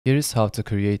Here is how to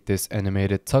create this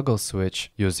animated toggle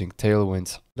switch using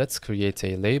Tailwind. Let's create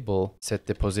a label, set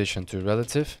the position to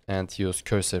relative, and use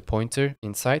cursor pointer.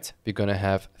 Inside, we're gonna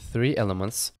have 3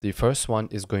 elements. The first one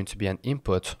is going to be an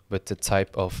input with the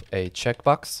type of a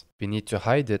checkbox. We need to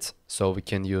hide it, so we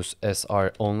can use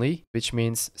SR only, which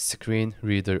means screen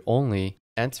reader only.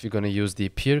 And we're going to use the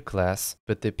peer class.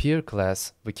 With the peer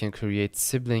class, we can create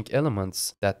sibling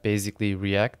elements that basically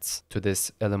reacts to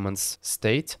this element's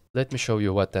state. Let me show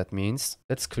you what that means.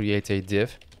 Let's create a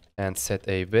div and set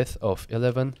a width of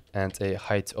 11 and a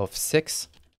height of 6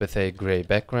 with a gray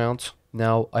background.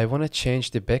 Now I want to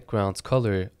change the background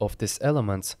color of this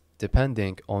element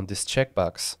depending on this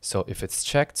checkbox. So if it's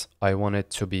checked, I want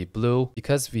it to be blue.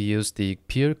 Because we use the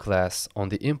peer class on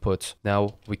the input,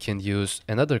 now we can use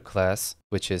another class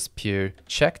which is peer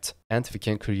checked, and we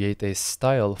can create a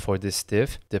style for this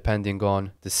div depending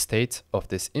on the state of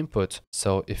this input.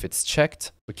 So if it's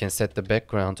checked, we can set the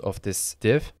background of this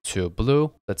div to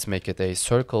blue. Let's make it a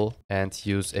circle and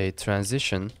use a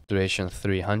transition duration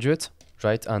 300.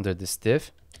 Right under this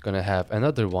div, gonna have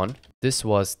another one. This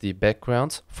was the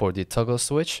background for the toggle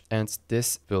switch, and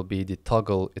this will be the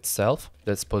toggle itself.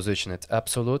 Let's position it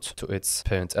absolute to its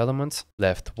parent element,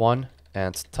 left 1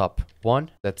 and top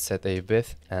 1. Let's set a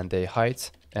width and a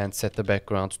height and set the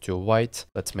background to white.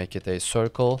 Let's make it a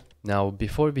circle. Now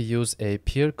before we use a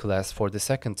peer class for the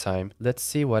second time, let's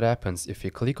see what happens if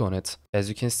we click on it. As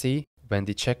you can see, when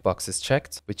the checkbox is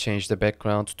checked, we change the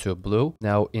background to blue.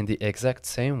 Now in the exact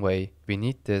same way, we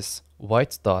need this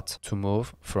white dot to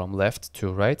move from left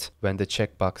to right when the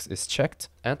checkbox is checked.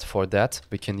 And for that,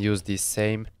 we can use the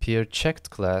same peer checked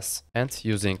class, and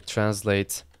using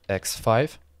translate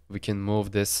x5, we can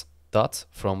move this dot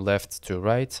from left to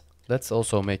right. Let's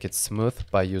also make it smooth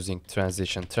by using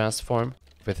transition transform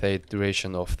with a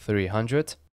duration of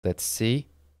 300. Let's see.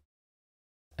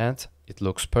 And it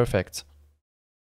looks perfect.